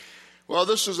Well,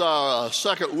 this is our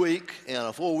second week in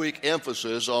a 4-week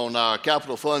emphasis on our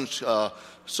Capital Funds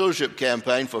Stewardship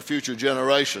Campaign for Future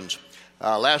Generations.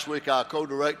 Last week, our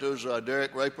co-directors,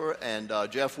 Derek Raper and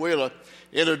Jeff Wheeler,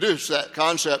 introduced that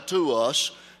concept to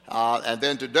us. And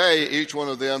then today, each one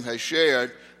of them has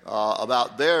shared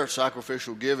about their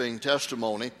sacrificial giving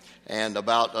testimony and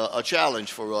about a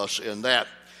challenge for us in that.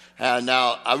 And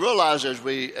now, I realize as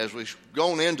we've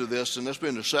gone into this, and it's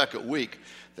been the second week,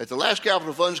 that the last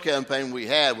Capital Funds campaign we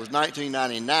had was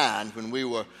 1999 when we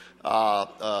were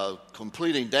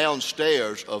completing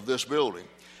downstairs of this building.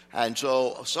 And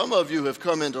so some of you have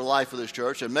come into the life of this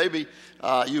church, and maybe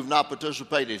you've not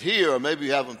participated here, or maybe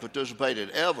you haven't participated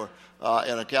ever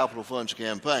in a Capital Funds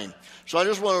campaign. So I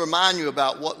just want to remind you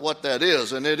about what that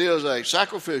is. And it is a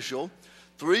sacrificial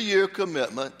 3-year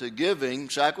commitment to giving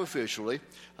sacrificially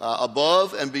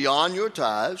above and beyond your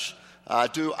tithes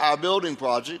to our building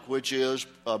project, which is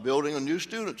building a new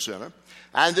student center.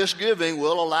 And this giving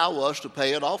will allow us to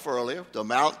pay it off earlier. The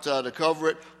amount to cover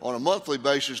it on a monthly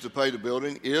basis to pay the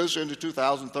building is in the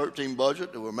 2013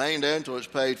 budget. It will remain there until it's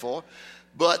paid for.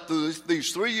 But through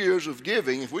these 3 years of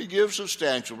giving, if we give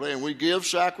substantially and we give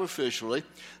sacrificially,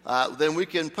 then we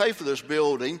can pay for this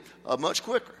building much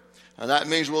quicker. And that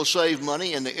means we'll save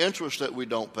money in the interest that we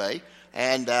don't pay.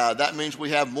 And that means we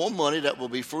have more money that will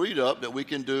be freed up that we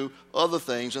can do other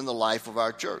things in the life of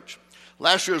our church.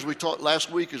 Last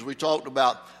week, as we talked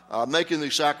about making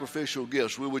these sacrificial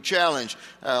gifts, we were challenged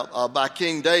by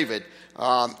King David,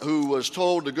 who was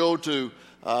told to go to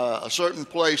a certain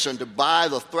place and to buy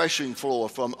the threshing floor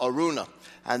from Araunah,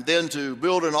 and then to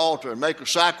build an altar and make a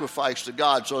sacrifice to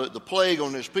God so that the plague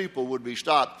on his people would be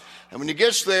stopped. And when he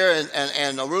gets there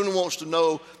and Araunah wants to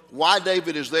know why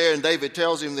David is there, and David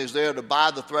tells him he's there to buy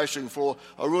the threshing floor,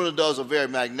 Araunah does a very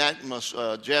magnanimous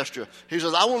gesture. He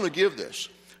says, I want to give this.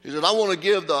 He said, I want to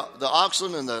give the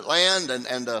oxen and the land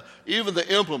and even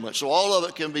the implements, so all of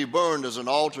it can be burned as an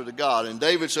altar to God. And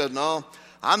David said, no,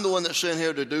 I'm the one that's sent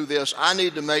here to do this. I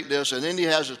need to make this. And then he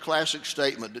has a classic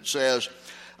statement that says,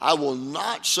 I will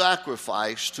not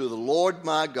sacrifice to the Lord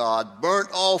my God burnt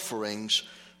offerings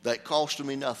that cost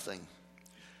me nothing.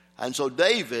 And so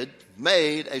David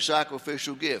made a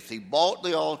sacrificial gift. He bought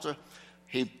the altar.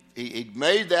 He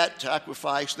made that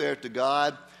sacrifice there to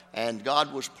God, and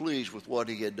God was pleased with what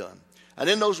he had done. And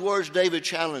in those words, David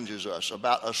challenges us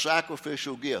about a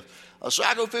sacrificial gift. A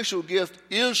sacrificial gift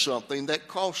is something that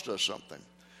costs us something.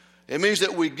 It means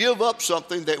that we give up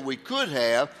something that we could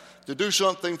have to do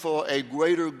something for a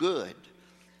greater good.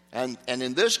 And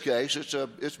in this case,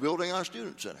 it's building our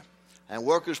student center. And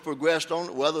work has progressed on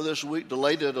it. Weather this week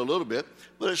delayed it a little bit,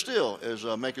 but it still is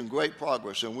making great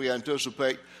progress, and we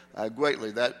anticipate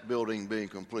greatly that building being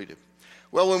completed.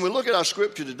 Well, when we look at our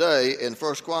scripture today in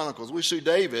 1 Chronicles, we see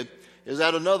David is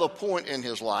at another point in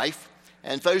his life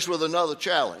and faced with another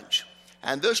challenge.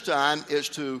 And this time is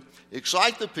to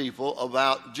excite the people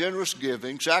about generous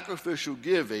giving, sacrificial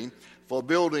giving for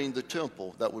building the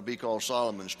temple that would be called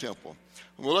Solomon's temple.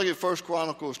 When we look at 1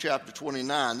 Chronicles chapter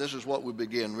 29, this is what we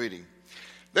begin reading.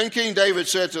 Then King David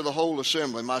said to the whole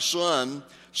assembly, my son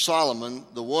Solomon,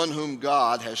 the one whom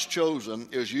God has chosen,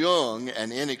 is young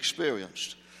and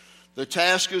inexperienced. The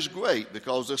task is great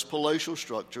because this palatial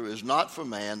structure is not for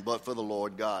man but for the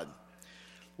Lord God.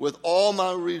 With all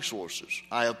my resources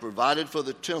I have provided for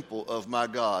the temple of my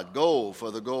God, gold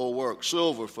for the gold work,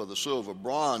 silver for the silver,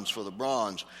 bronze for the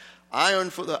bronze, iron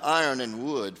for the iron, and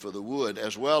wood for the wood,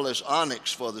 as well as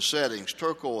onyx for the settings,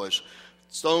 turquoise,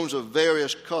 stones of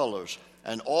various colors,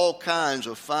 and all kinds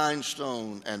of fine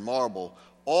stone and marble,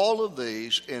 all of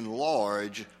these in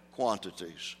large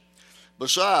quantities.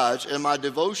 Besides, in my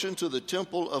devotion to the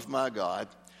temple of my God,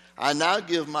 I now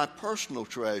give my personal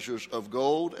treasures of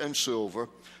gold and silver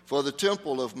for the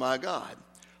temple of my God,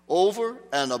 over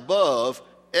and above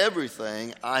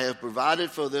everything I have provided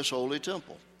for this holy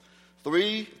temple.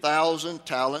 3,000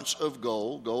 talents of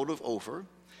gold of Ophir,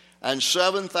 and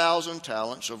 7,000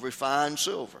 talents of refined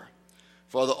silver,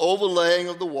 for the overlaying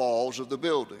of the walls of the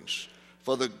buildings,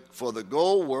 for the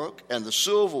gold work and the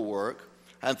silver work,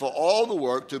 and for all the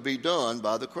work to be done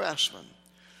by the craftsmen.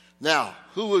 Now,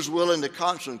 who is willing to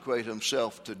consecrate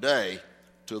himself today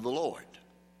to the Lord?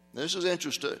 This is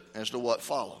interesting as to what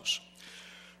follows.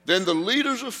 Then the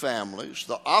leaders of families,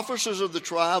 the officers of the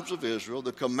tribes of Israel,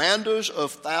 the commanders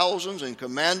of thousands and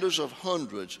commanders of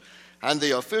hundreds, and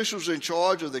the officials in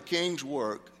charge of the king's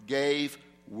work gave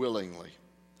willingly.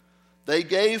 They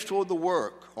gave toward the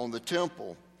work on the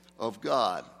temple of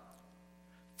God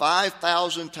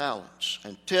 5,000 talents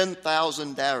and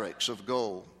 10,000 darics of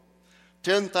gold,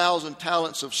 10,000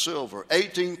 talents of silver,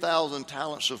 18,000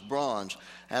 talents of bronze,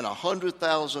 and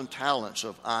 100,000 talents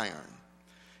of iron.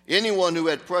 Anyone who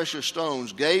had precious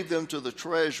stones gave them to the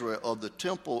treasurer of the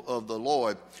temple of the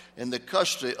Lord in the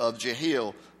custody of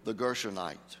Jehiel the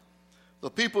Gershonite. The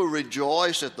people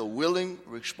rejoiced at the willing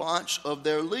response of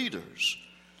their leaders,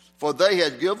 for they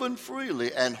had given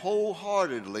freely and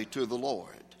wholeheartedly to the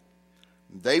Lord.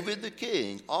 David the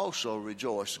king also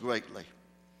rejoiced greatly.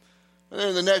 And then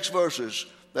in the next verses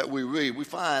that we read, we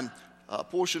find a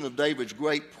portion of David's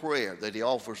great prayer that he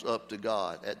offers up to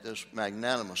God at this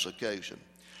magnanimous occasion.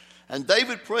 And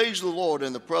David praised the Lord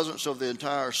in the presence of the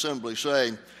entire assembly,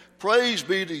 saying, "Praise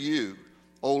be to you,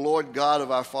 O Lord God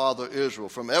of our father Israel,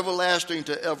 from everlasting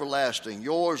to everlasting.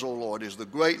 Yours, O Lord, is the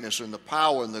greatness and the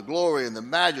power and the glory and the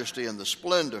majesty and the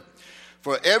splendor.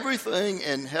 For everything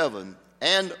in heaven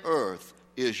and earth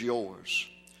is yours.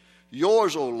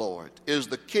 Yours, O Lord, is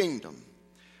the kingdom.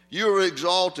 You are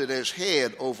exalted as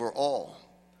head over all.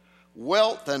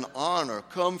 Wealth and honor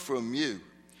come from you.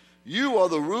 You are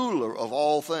the ruler of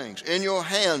all things. In your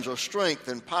hands are strength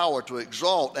and power to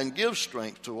exalt and give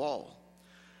strength to all.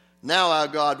 Now, our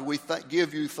God, we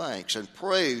give you thanks and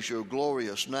praise your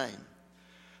glorious name.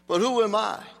 But who am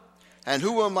I, and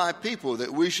who are my people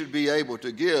that we should be able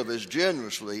to give as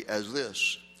generously as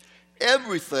this?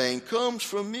 Everything comes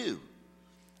from you,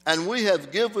 and we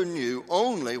have given you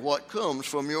only what comes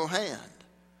from your hand.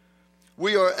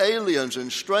 We are aliens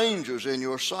and strangers in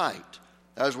your sight,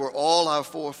 as were all our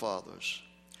forefathers.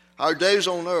 Our days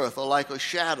on earth are like a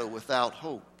shadow without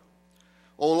hope.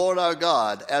 O Lord our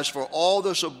God, as for all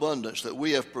this abundance that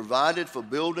we have provided for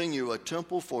building you a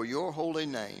temple for your holy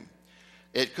name,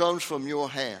 it comes from your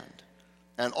hand,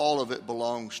 and all of it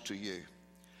belongs to you.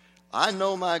 I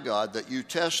know, my God, that you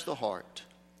test the heart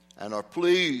and are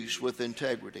pleased with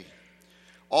integrity.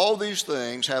 All these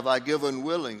things have I given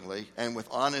willingly and with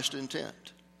honest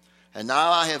intent. And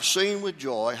now I have seen with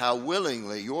joy how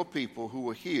willingly your people who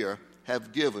are here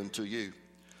have given to you.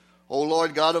 O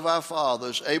Lord God of our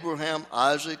fathers, Abraham,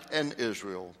 Isaac, and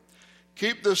Israel,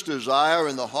 keep this desire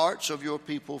in the hearts of your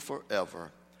people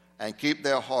forever, and keep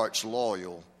their hearts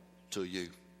loyal to you."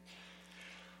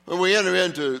 When we enter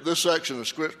into this section of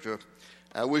Scripture,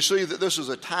 we see that this is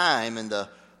a time in the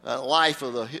life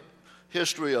of the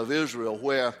history of Israel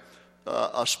where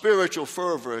a spiritual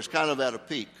fervor is kind of at a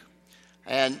peak.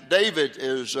 And David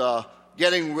is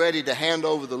getting ready to hand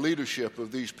over the leadership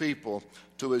of these people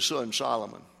to his son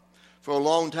Solomon. For a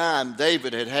long time,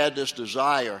 David had had this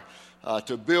desire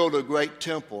to build a great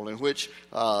temple in which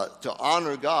to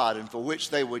honor God and for which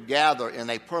they would gather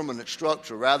in a permanent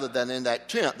structure rather than in that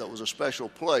tent that was a special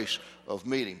place of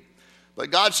meeting. But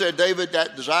God said, "David,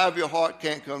 that desire of your heart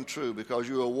can't come true because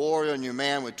you're a warrior and you're a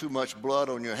man with too much blood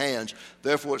on your hands.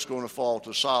 Therefore, it's going to fall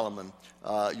to Solomon,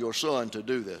 your son, to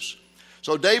do this."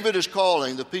 So David is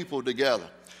calling the people together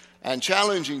and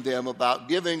challenging them about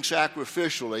giving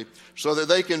sacrificially so that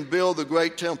they can build the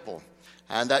great temple.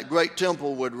 And that great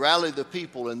temple would rally the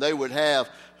people, and they would have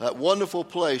that wonderful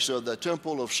place of the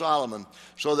Temple of Solomon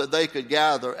so that they could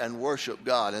gather and worship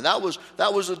God. And that was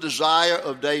the desire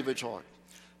of David's heart,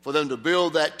 for them to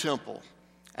build that temple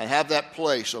and have that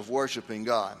place of worshiping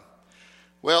God.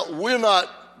 Well, we're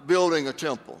not building a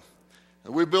temple.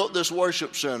 We built this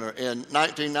worship center in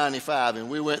 1995, and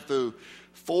we went through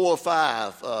 4 or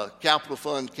 5 capital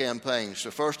fund campaigns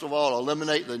to, first of all,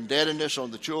 eliminate the indebtedness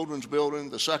on the children's building,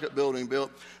 the second building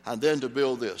built, and then to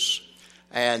build this.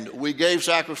 And we gave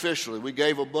sacrificially. We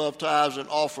gave above tithes and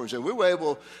offerings. And we were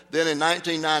able then in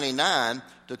 1999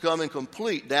 to come and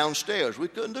complete downstairs. We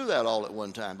couldn't do that all at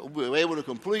one time, but we were able to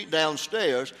complete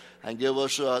downstairs and give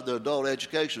us the adult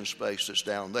education space that's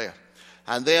down there.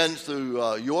 And then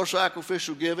through your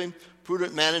sacrificial giving,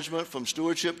 prudent management from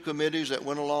stewardship committees that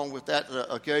went along with that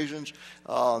occasions,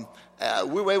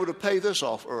 we were able to pay this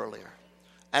off earlier.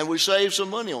 And we saved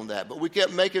some money on that, but we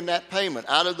kept making that payment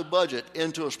out of the budget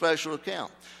into a special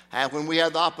account. And when we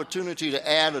had the opportunity to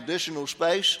add additional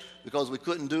space, because we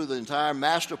couldn't do the entire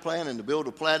master plan and to build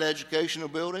a flat educational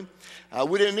building,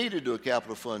 we didn't need to do a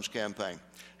capital funds campaign.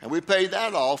 And we paid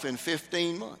that off in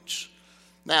 15 months.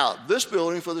 Now, this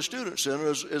building for the Student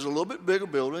Center is a little bit bigger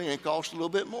building and costs a little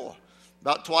bit more.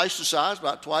 About twice the size,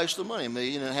 about twice the money, $1.5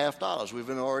 million.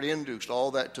 We've already introduced all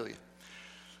that to you.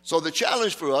 So the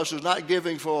challenge for us is not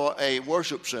giving for a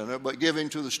worship center, but giving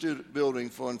to the student building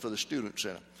fund for the Student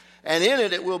Center. And in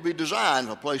it will be designed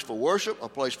a place for worship, a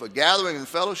place for gathering and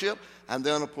fellowship, and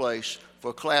then a place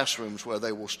for classrooms where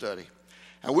they will study.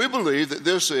 And we believe that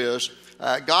this is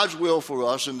God's will for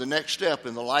us in the next step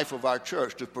in the life of our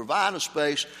church, to provide a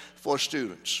space for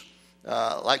students,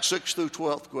 like 6th through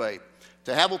 12th grade,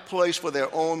 to have a place for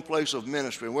their own place of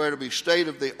ministry, where to be state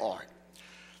of the art.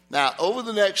 Now, over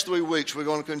the next 3 weeks, we're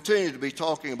going to continue to be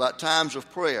talking about times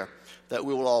of prayer that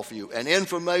we will offer you, and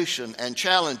information and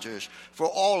challenges for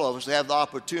all of us to have the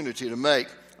opportunity to make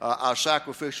our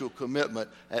sacrificial commitment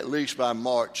at least by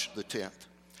March the 10th.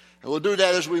 And we'll do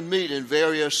that as we meet in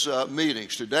various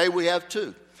meetings. Today we have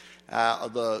 2.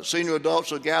 The senior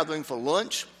adults are gathering for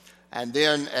lunch, and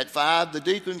then at 5, the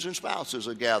deacons and spouses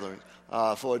are gathering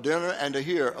for a dinner and to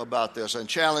hear about this and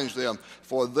challenge them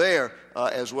for their,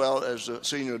 as well as the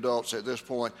senior adults at this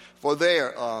point, for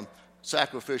their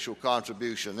sacrificial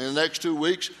contribution. In the next 2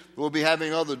 weeks, we'll be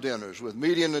having other dinners with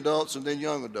median adults and then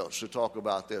young adults to talk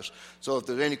about this. So if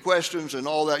there's any questions and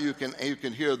all that, you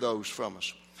can hear those from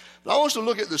us. But I want us to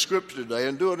look at the scripture today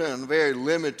and do it in a very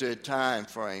limited time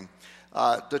frame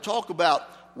to talk about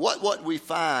what we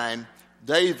find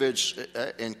David's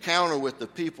encounter with the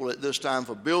people at this time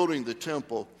for building the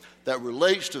temple that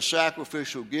relates to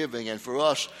sacrificial giving, and for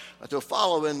us to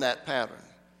follow in that pattern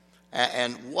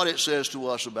and what it says to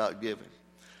us about giving.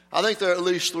 I think there are at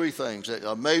least 3 things that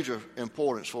are major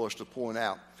importance for us to point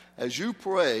out as you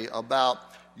pray about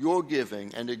your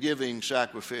giving and the giving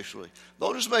sacrificially.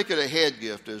 Don't just make it a head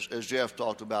gift, as Jeff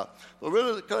talked about, but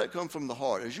really let it come from the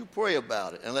heart as you pray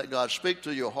about it and let God speak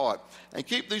to your heart. And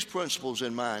keep these principles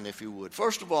in mind, if you would.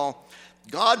 First of all,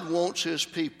 God wants his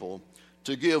people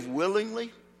to give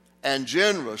willingly and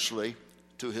generously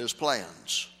to his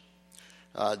plans.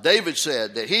 David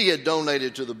said that he had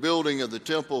donated to the building of the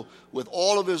temple with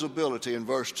all of his ability in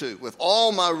verse 2. With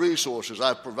all my resources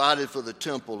I've provided for the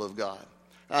temple of God.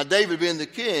 Now, David, being the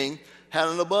king, had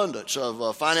an abundance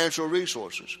of financial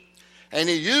resources. And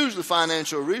he used the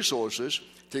financial resources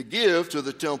to give to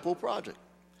the temple project.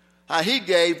 He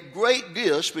gave great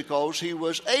gifts because he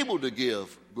was able to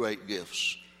give great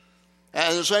gifts.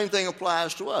 And the same thing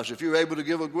applies to us. If you're able to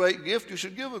give a great gift, you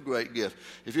should give a great gift.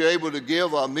 If you're able to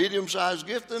give a medium-sized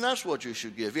gift, then that's what you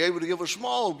should give. If you're able to give a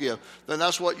small gift, then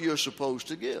that's what you're supposed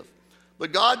to give.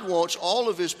 But God wants all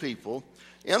of his people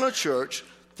in a church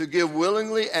to give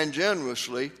willingly and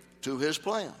generously to his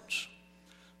plans.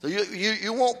 So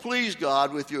you won't please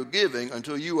God with your giving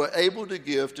until you are able to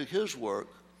give to his work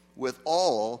with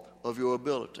all of your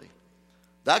ability.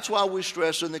 That's why we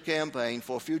stress in the campaign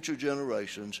for future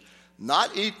generations,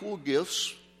 not equal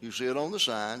gifts, you see it on the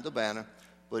sign, the banner,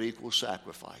 but equal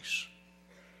sacrifice.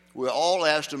 We're all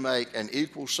asked to make an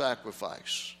equal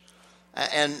sacrifice.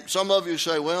 And some of you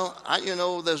say, well,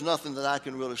 there's nothing that I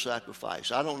can really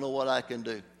sacrifice. I don't know what I can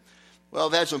do. Well,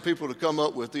 I've had some people to come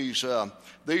up with these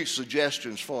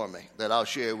suggestions for me that I'll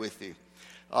share with you.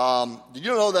 Did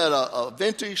you know that a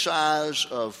venti size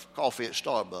of coffee at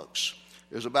Starbucks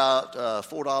is about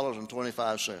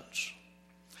 $4.25?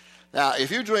 Now, if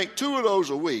you drink 2 of those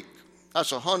a week,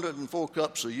 that's 104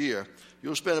 cups a year,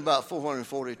 you'll spend about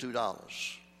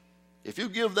 $442. If you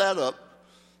give that up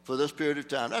for this period of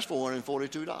time, that's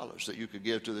 $442 that you could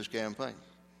give to this campaign.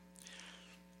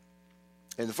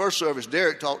 In the first service,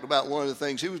 Derek talked about one of the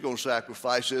things he was going to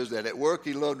sacrifice is that at work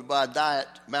he loved to buy Diet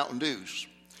Mountain Dews.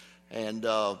 And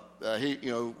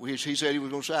he said he was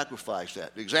going to sacrifice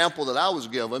that. The example that I was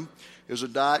given is a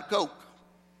Diet Coke.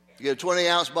 You get a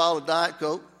 20-ounce bottle of Diet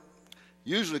Coke,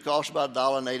 usually costs about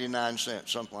 $1.89,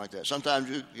 something like that. Sometimes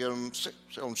you get them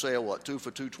on sale, 2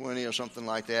 for $2.20 or something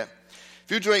like that.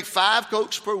 If you drink 5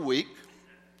 Cokes per week,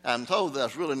 I'm told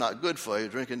that's really not good for you,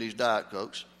 drinking these Diet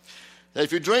Cokes.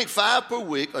 If you drink 5 per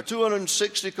week or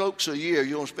 260 Cokes a year,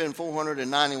 you're going to spend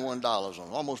 $491 on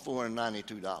them, almost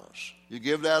 $492. You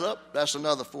give that up, that's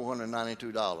another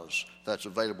 $492 that's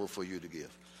available for you to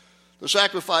give. The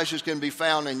sacrifices can be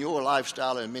found in your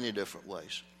lifestyle in many different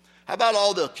ways. How about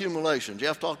all the accumulation?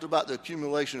 Jeff talked about the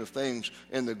accumulation of things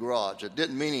in the garage. It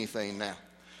didn't mean anything now.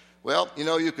 Well,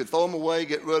 you could throw them away,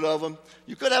 get rid of them.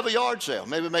 You could have a yard sale,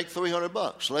 maybe make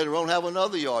 $300. Later on, have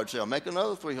another yard sale, make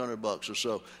another $300 or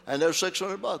so. And there's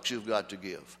 $600 you've got to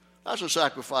give. That's a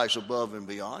sacrifice above and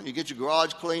beyond. You get your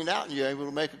garage cleaned out and you're able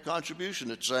to make a contribution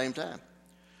at the same time.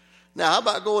 Now, how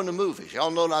about going to movies?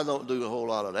 Y'all know I don't do a whole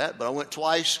lot of that, but I went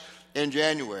twice in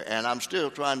January, and I'm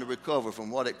still trying to recover from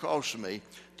what it cost me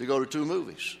to go to 2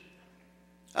 movies.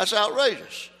 That's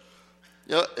outrageous.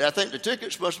 I think the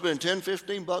tickets must have been $10,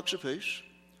 $15 a piece.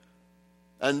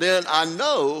 And then I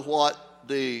know what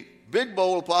the big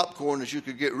bowl of popcorn that you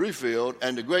could get refilled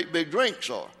and the great big drinks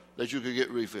are that you could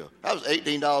get refilled. That was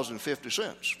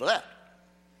 $18.50 for that.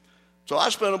 So I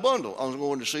spent a bundle on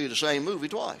going to see the same movie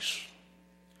twice.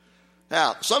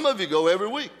 Now, some of you go every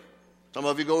week. Some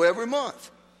of you go every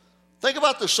month. Think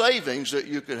about the savings that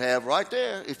you could have right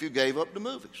there if you gave up the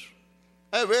movies.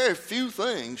 There are very few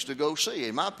things to go see,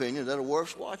 in my opinion, that are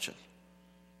worth watching.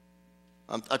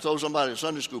 I told somebody at a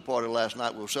Sunday school party last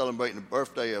night we were celebrating the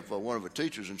birthday of one of our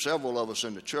teachers, and several of us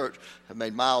in the church have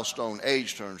made milestone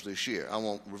age turns this year. I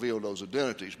won't reveal those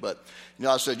identities, but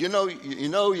I said, you know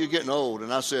you're getting old,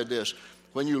 and I said this: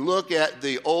 when you look at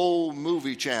the old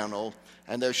movie channel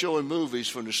and they're showing movies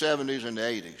from the 70s and the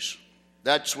 80s,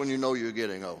 that's when you know you're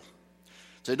getting old.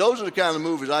 See, those are the kind of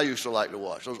movies I used to like to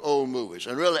watch, those old movies.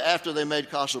 And really, after they made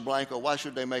Casablanca, why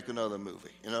should they make another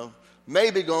movie?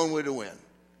 Maybe Gone with the Wind.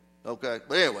 Okay,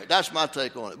 but anyway, that's my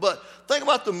take on it. But think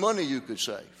about the money you could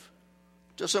save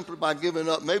just simply by giving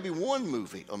up maybe one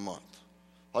movie a month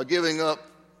or giving up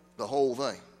the whole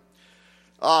thing.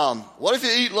 What if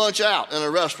you eat lunch out in a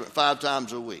restaurant 5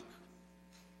 times a week?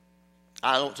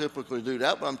 I don't typically do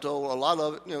that, but I'm told a lot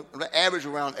of it, the average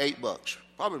around $8,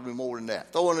 probably more than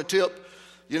that. Throw in a tip,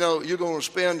 you're going to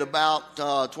spend about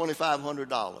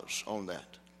 $2,500 on that.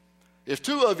 If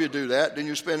 2 of you do that, then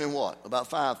you're spending what? About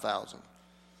 $5,000.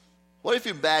 What if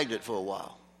you bagged it for a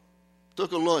while?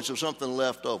 Took a lunch or something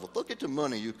left over. Look at the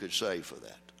money you could save for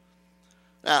that.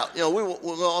 Now,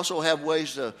 we'll also have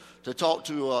ways to talk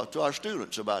to our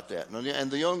students about that and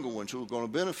the younger ones who are going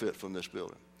to benefit from this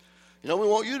building. We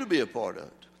want you to be a part of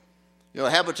it.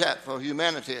 Habitat for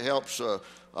Humanity helps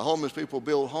homeless people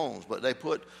build homes, but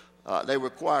they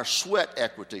require sweat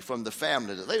equity from the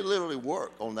family that they literally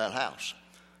work on that house.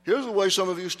 Here's the way some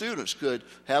of you students could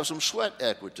have some sweat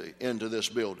equity into this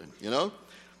building,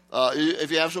 If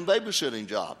you have some babysitting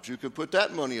jobs, you could put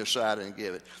that money aside and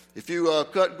give it. If you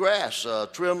cut grass,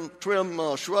 trim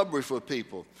shrubbery for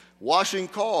people, washing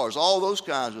cars, all those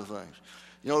kinds of things.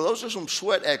 Those are some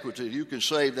sweat equity you can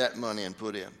save that money and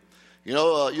put in.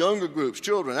 Younger groups,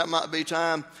 children, that might be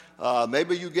time.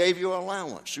 Maybe you gave your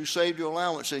allowance. You saved your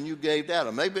allowance and you gave that.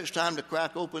 Or maybe it's time to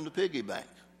crack open the piggy bank.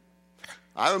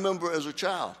 I remember as a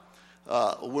child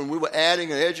when we were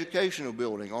adding an educational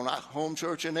building on our home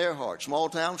church in Earhart, small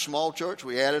town, small church,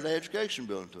 we added an education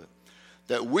building to it,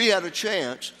 that we had a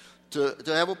chance to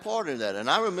have a part in that. And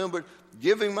I remembered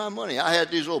giving my money. I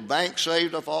had these little banks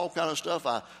saved up, all kind of stuff.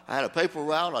 I had a paper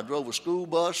route. I drove a school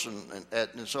bus,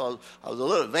 and so I was a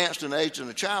little advanced in age than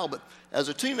a child. But as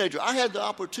a teenager, I had the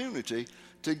opportunity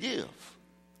to give.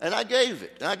 And I gave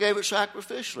it. And I gave it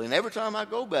sacrificially. And every time I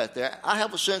go back there, I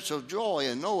have a sense of joy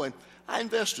in knowing I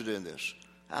invested in this.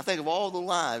 I think of all the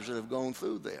lives that have gone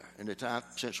through there in the time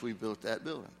since we built that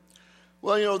building.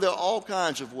 Well, there are all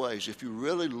kinds of ways, if you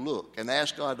really look and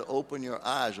ask God to open your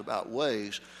eyes about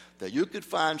ways that you could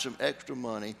find some extra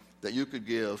money that you could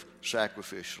give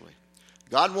sacrificially.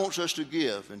 God wants us to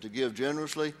give and to give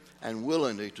generously and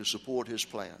willingly to support His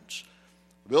plans.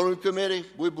 Building committee,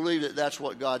 we believe that that's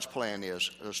what God's plan is,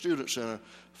 a student center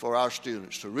for our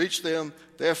students, to reach them,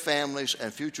 their families,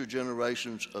 and future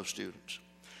generations of students.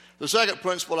 The second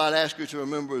principle I'd ask you to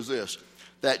remember is this,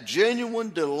 that genuine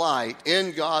delight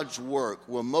in God's work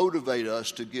will motivate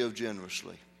us to give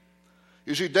generously.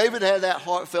 You see, David had that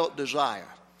heartfelt desire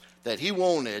that he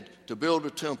wanted to build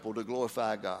a temple to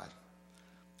glorify God.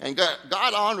 And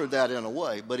God honored that in a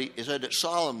way, but he said that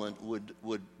Solomon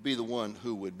would be the one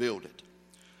who would build it.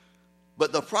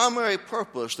 But the primary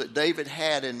purpose that David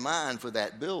had in mind for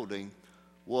that building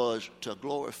was to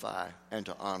glorify and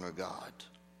to honor God.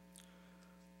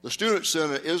 The Student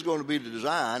Center is going to be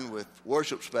designed with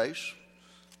worship space,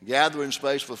 gathering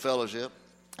space for fellowship,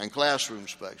 and classroom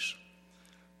space.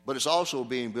 But it's also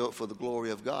being built for the glory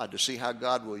of God, to see how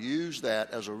God will use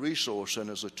that as a resource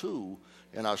and as a tool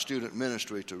in our student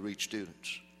ministry to reach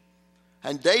students.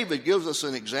 And David gives us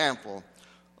an example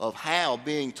of how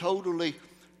being totally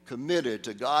committed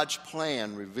to God's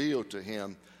plan revealed to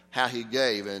him how he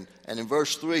gave. And in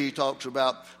verse 3 he talks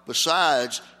about,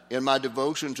 besides, in my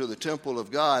devotion to the temple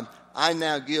of God, I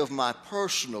now give my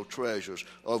personal treasures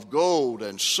of gold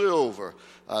and silver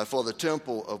for the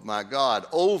temple of my God,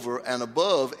 over and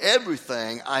above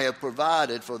everything I have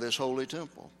provided for this holy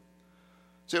temple.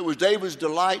 So it was David's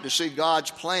delight to see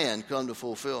God's plan come to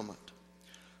fulfillment.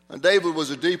 And David was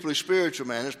a deeply spiritual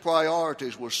man. His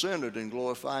priorities were centered in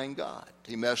glorifying God.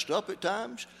 He messed up at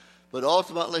times, but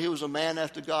ultimately he was a man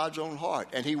after God's own heart,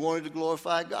 and he wanted to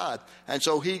glorify God. And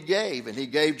so he gave, and he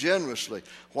gave generously.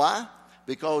 Why?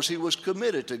 Because he was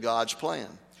committed to God's plan.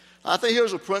 I think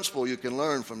here's a principle you can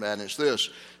learn from that, and it's this,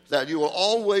 that you will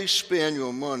always spend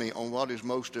your money on what is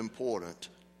most important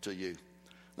to you.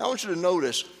 Now I want you to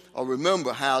notice or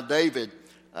remember how David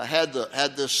had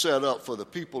this set up for the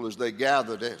people as they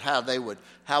gathered, how they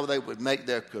would make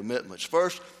their commitments.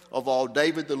 First of all,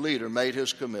 David the leader made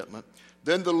his commitment.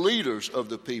 Then the leaders of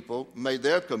the people made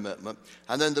their commitment.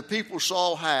 And then the people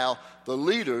saw how the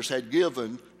leaders had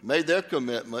made their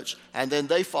commitments, and then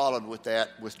they followed with that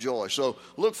with joy. So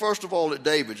look first of all at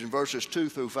David in verses 2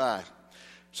 through 5.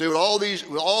 See, with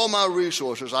all my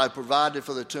resources, I provided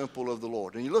for the temple of the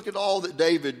Lord. And you look at all that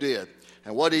David did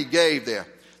and what he gave there.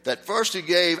 That first he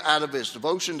gave out of his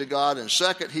devotion to God, and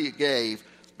second he gave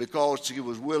because he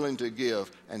was willing to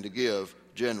give and to give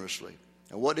generously.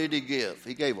 And what did he give?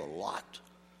 He gave a lot.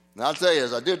 Now, I'll tell you,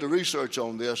 as I did the research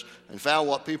on this and found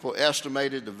what people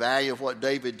estimated the value of what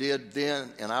David did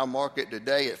then in our market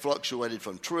today, it fluctuated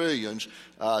from trillions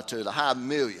to the high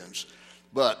millions.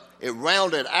 But it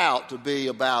rounded out to be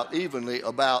about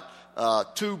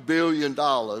 $2 billion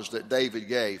that David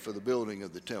gave for the building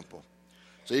of the temple.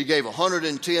 So he gave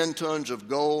 110 tons of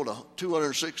gold,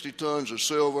 260 tons of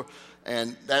silver,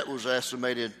 and that was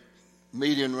estimated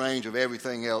median range of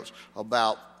everything else,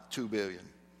 about $2 billion.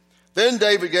 Then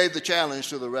David gave the challenge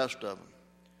to the rest of them.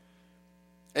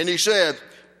 And he said,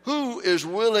 who is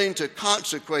willing to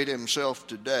consecrate himself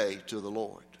today to the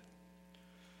Lord?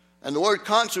 And the word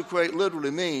consecrate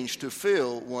literally means to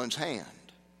fill one's hand.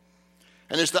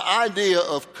 And it's the idea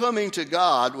of coming to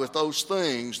God with those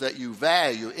things that you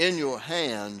value in your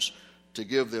hands to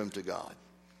give them to God.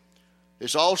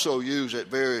 It's also used at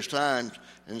various times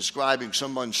in describing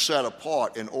someone set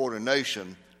apart in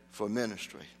ordination for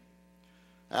ministry.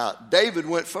 Now, David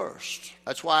went first.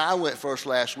 That's why I went first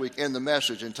last week in the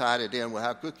message and tied it in with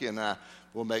how Cookie and I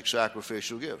will make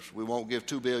sacrificial gifts. We won't give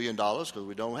 $2 billion because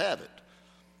we don't have it.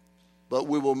 But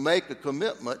we will make a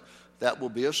commitment that will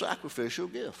be a sacrificial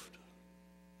gift.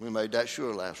 We made that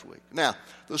sure last week. Now,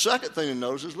 the second thing to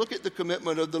notice is look at the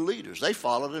commitment of the leaders. They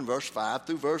followed in verse 5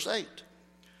 through verse 8.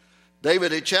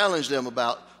 David had challenged them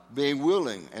about being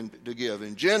willing and to give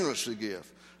and generous to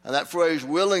give. And that phrase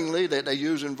willingly that they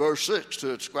use in verse 6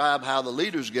 to describe how the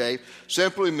leaders gave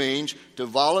simply means to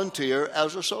volunteer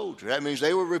as a soldier. That means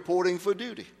they were reporting for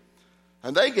duty.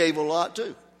 And they gave a lot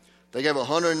too. They gave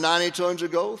 190 tons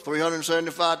of gold,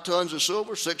 375 tons of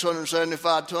silver,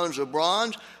 675 tons of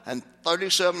bronze, and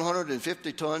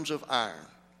 3,750 tons of iron.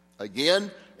 Again,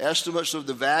 estimates of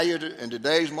the value in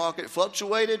today's market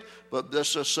fluctuated, but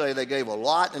let's just say they gave a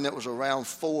lot, and it was around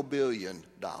 $4 billion.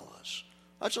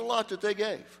 That's a lot that they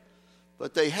gave.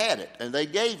 But they had it, and they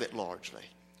gave it largely.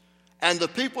 And the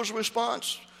people's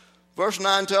response, verse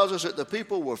 9 tells us that the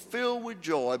people were filled with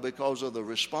joy because of the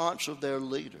response of their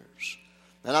leaders.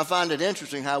 And I find it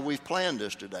interesting how we've planned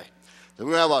this today. That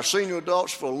we're going to have our senior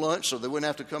adults for lunch so they wouldn't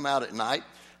have to come out at night.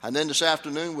 And then this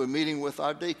afternoon we're meeting with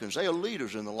our deacons. They are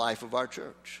leaders in the life of our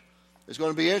church. It's going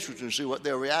to be interesting to see what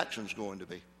their reaction is going to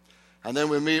be. And then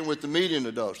we're meeting with the median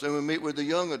adults. Then we meet with the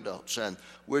young adults. And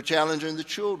we're challenging the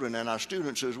children and our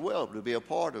students as well to be a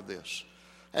part of this.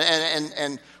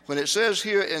 And when it says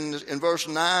here in verse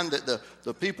 9 that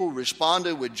the people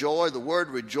responded with joy, the word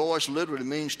rejoice literally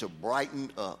means to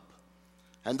brighten up.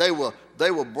 And they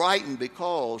were brightened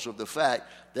because of the fact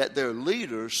that their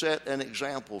leaders set an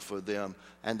example for them,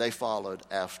 and they followed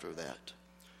after that.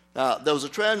 Now, there was a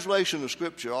translation of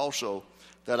Scripture also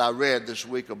that I read this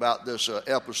week about this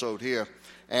episode here,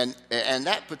 and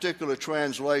that particular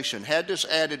translation had this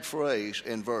added phrase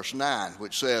in verse 9,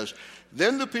 which says,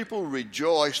 "Then the people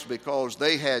rejoiced because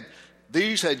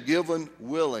these had given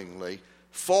willingly,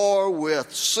 for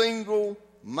with single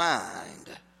mind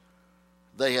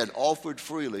they had offered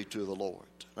freely to the Lord."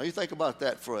 Now you think about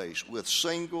that phrase, with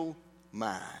single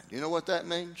mind. You know what that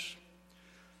means?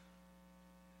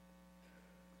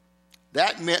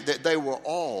 That meant that they were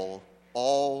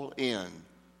all in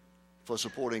for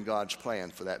supporting God's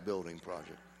plan for that building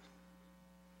project.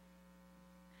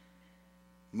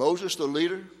 Moses, the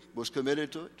leader, was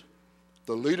committed to it.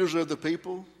 The leaders of the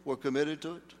people were committed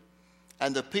to it.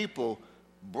 And the people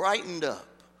brightened up.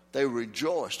 They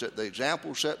rejoiced at the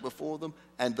example set before them,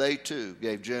 and they too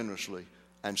gave generously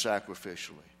and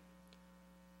sacrificially.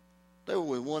 They were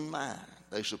with one mind.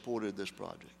 They supported this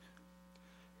project.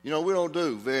 You know, we don't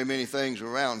do very many things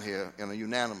around here in a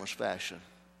unanimous fashion.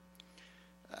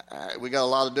 We got a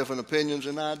lot of different opinions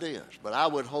and ideas, but I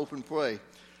would hope and pray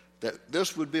that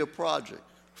this would be a project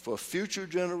for future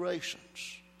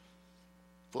generations.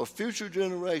 For future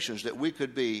generations, that we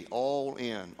could be all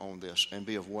in on this and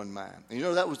be of one mind. And you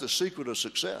know, that was the secret of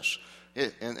success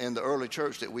in the early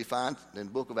church that we find in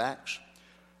the book of Acts.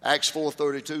 Acts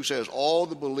 4:32 says, all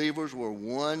the believers were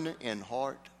one in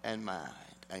heart and mind,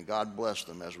 and God blessed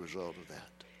them as a result of that.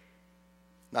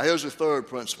 Now, here's the third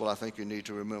principle I think you need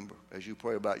to remember as you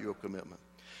pray about your commitment.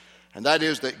 And that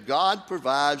is that God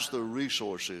provides the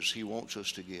resources He wants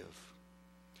us to give.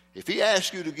 If He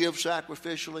asks you to give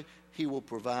sacrificially, He will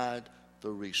provide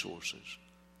the resources.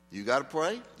 You got to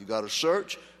pray. You got to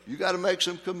search. You got to make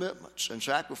some commitments and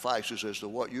sacrifices as to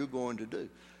what you're going to do.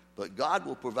 But God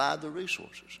will provide the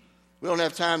resources. We don't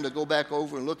have time to go back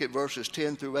over and look at verses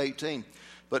 10 through 18.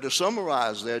 But to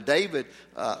summarize there, David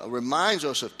reminds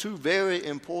us of two very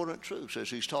important truths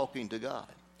as he's talking to God.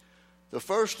 The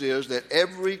first is that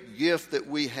every gift that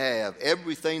we have,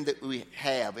 everything that we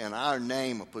have in our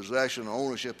name, a possession,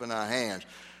 ownership in our hands,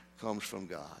 comes from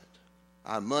God.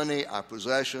 Our money, our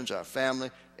possessions, our family,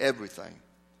 everything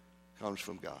comes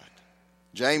from God.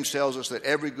 James tells us that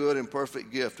every good and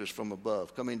perfect gift is from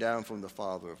above, coming down from the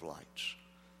Father of lights.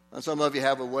 And some of you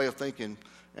have a way of thinking,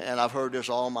 and I've heard this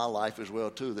all my life as well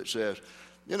too, that says,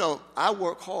 I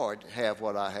work hard to have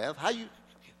what I have.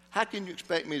 How can you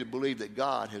expect me to believe that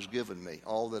God has given me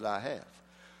all that I have?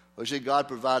 Well, you see, God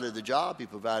provided the job. He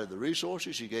provided the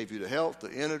resources. He gave you the health,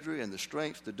 the energy, and the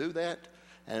strength to do that.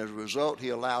 And as a result, he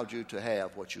allowed you to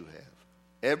have what you have.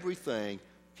 Everything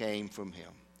came from him.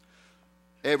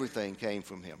 Everything came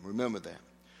from him. Remember that.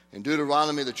 In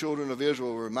Deuteronomy, the children of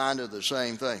Israel were reminded of the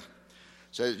same thing.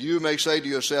 It says, you may say to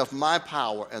yourself, my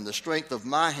power and the strength of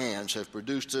my hands have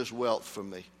produced this wealth for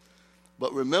me.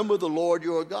 But remember the Lord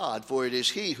your God, for it is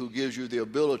he who gives you the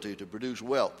ability to produce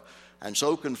wealth, and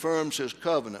so confirms his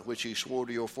covenant, which he swore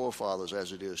to your forefathers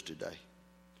as it is today.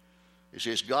 You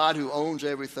see, it's God who owns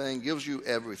everything, gives you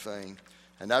everything,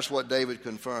 and that's what David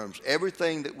confirms.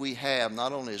 Everything that we have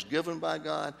not only is given by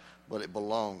God, but it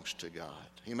belongs to God.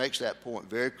 He makes that point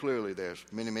very clearly. There's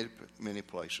many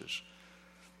places.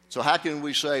 So how can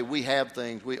we say we have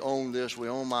things, we own this, we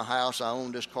own my house, I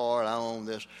own this car, I own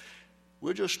this?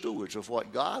 We're just stewards of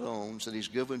what God owns that he's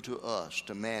given to us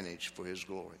to manage for his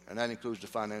glory. And that includes the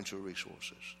financial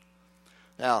resources.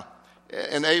 Now,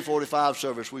 in the 845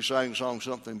 service, we sang the song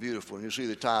Something Beautiful. And you see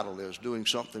the title is Doing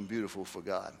Something Beautiful for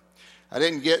God. I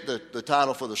didn't get the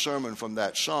title for the sermon from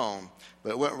that song, but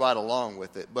it went right along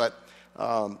with it. But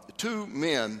two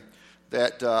men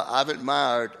that I've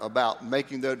admired about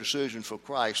making their decision for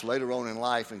Christ later on in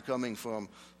life and coming from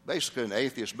basically an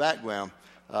atheist background,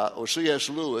 or C.S.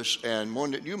 Lewis, and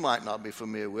one that you might not be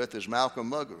familiar with is Malcolm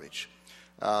Muggeridge.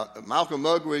 Malcolm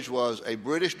Muggeridge was a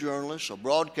British journalist, a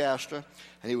broadcaster,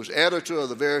 and he was editor of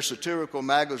the very satirical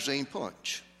magazine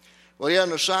Punch. Well, he had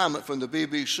an assignment from the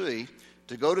BBC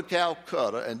to go to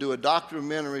Calcutta and do a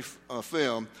documentary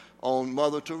film on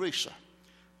Mother Teresa.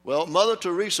 Well, Mother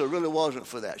Teresa really wasn't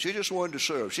for that. She just wanted to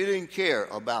serve. She didn't care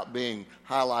about being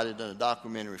highlighted in a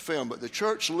documentary film, but the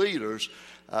church leaders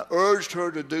urged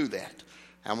her to do that.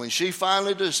 And when she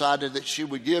finally decided that she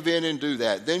would give in and do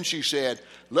that, then she said,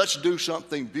 let's do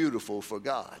something beautiful for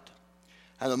God.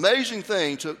 An amazing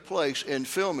thing took place in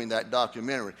filming that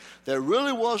documentary. There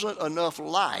really wasn't enough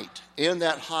light in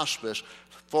that hospice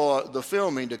for the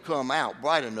filming to come out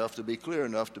bright enough to be clear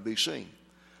enough to be seen.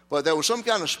 But there was some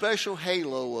kind of special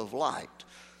halo of light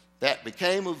that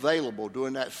became available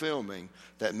during that filming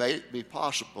that made it be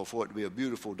possible for it to be a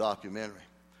beautiful documentary.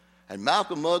 And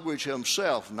Malcolm Muggeridge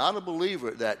himself, not a believer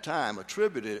at that time,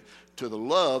 attributed it to the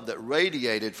love that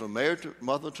radiated from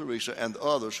Mother Teresa and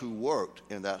others who worked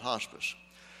in that hospice.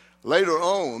 Later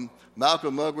on,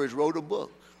 Malcolm Muggeridge wrote a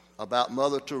book about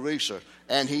Mother Teresa,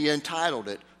 and he entitled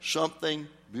it Something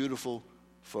Beautiful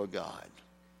for God.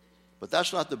 But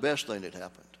that's not the best thing that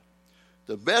happened.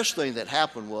 The best thing that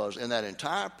happened was, in that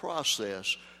entire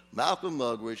process, Malcolm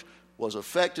Muggeridge was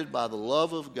affected by the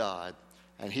love of God,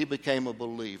 and he became a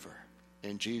believer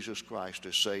in Jesus Christ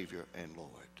as Savior and Lord.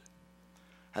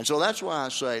 And so that's why I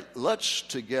say, let's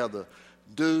together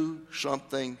do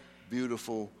something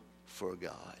beautiful for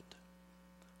God.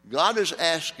 God is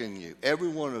asking you, every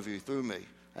one of you, through me,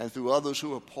 and through others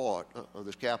who are part of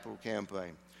this capital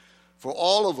campaign, for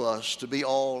all of us to be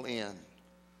all in.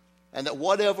 And that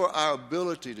whatever our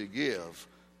ability to give,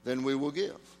 then we will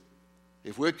give.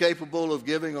 If we're capable of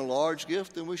giving a large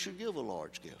gift, then we should give a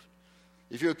large gift.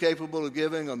 If you're capable of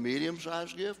giving a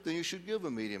medium-sized gift, then you should give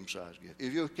a medium-sized gift.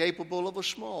 If you're capable of a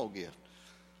small gift,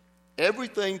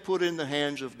 everything put in the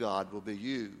hands of God will be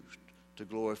used to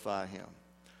glorify him.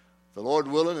 The Lord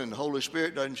willing and the Holy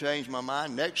Spirit doesn't change my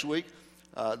mind. Next week,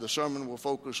 the sermon will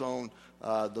focus on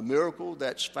the miracle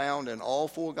that's found in all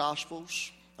four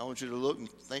Gospels. I want you to look and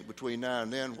think between now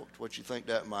and then what you think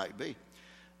that might be.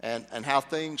 And how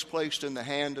things placed in the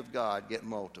hand of God get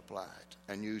multiplied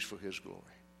and used for his glory.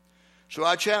 So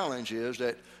our challenge is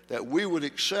that we would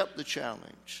accept the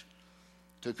challenge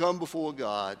to come before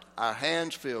God, our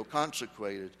hands filled,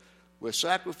 consecrated with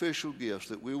sacrificial gifts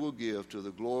that we will give to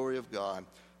the glory of God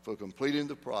for completing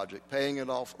the project, paying it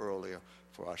off earlier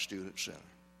for our student center.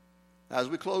 Now, as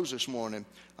we close this morning,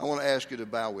 I want to ask you to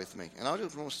bow with me. And I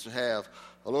just want us to have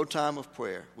a little time of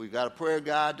prayer. We've got a prayer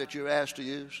guide that you're asked to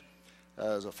use.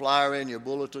 There's a flyer in your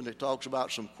bulletin that talks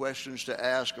about some questions to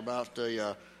ask about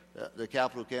the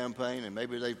capital campaign, and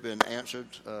maybe they've been answered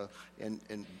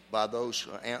by those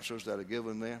answers that are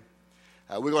given there.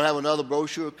 We're going to have another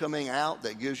brochure coming out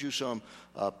that gives you some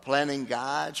planning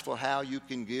guides for how you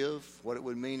can give, what it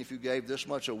would mean if you gave this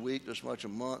much a week, this much a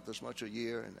month, this much a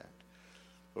year, and that.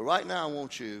 But right now I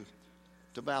want you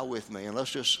to bow with me, and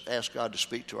let's just ask God to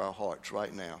speak to our hearts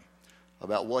right now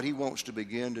about what he wants to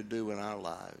begin to do in our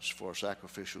lives for a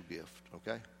sacrificial gift,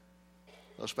 okay?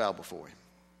 Let's bow before him.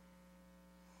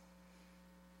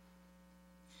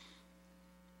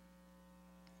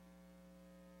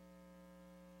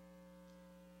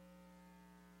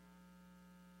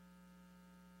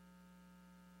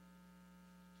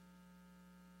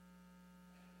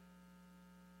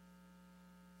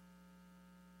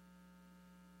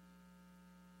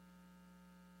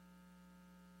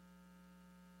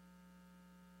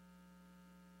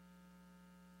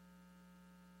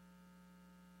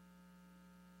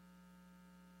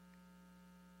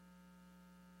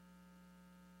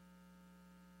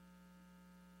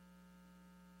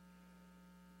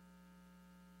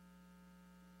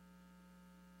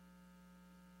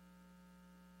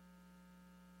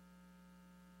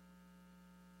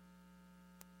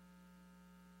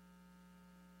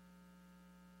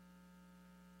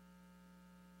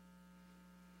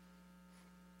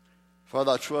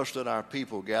 Father, I trust that our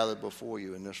people gathered before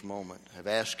you in this moment have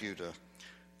asked you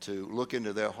to look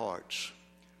into their hearts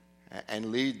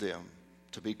and lead them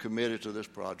to be committed to this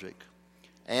project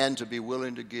and to be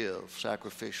willing to give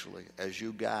sacrificially as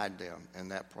you guide them in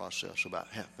that process about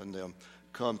helping them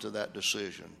come to that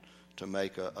decision to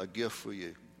make a gift for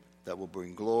you that will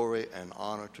bring glory and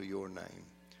honor to your name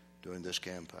during this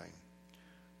campaign.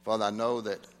 Father, I know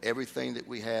that everything that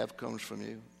we have comes from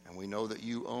you, and we know that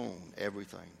you own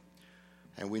everything.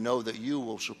 And we know that you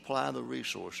will supply the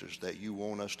resources that you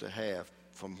want us to have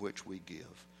from which we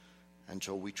give. And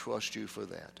so we trust you for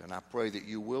that. And I pray that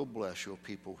you will bless your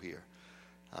people here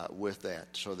with that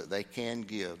so that they can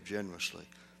give generously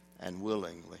and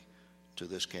willingly to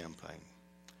this campaign.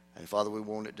 And Father, we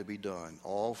want it to be done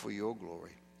all for your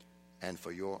glory and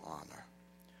for your honor.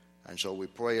 And so we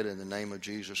pray it in the name of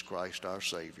Jesus Christ, our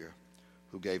Savior,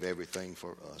 who gave everything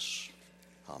for us.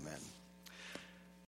 Amen.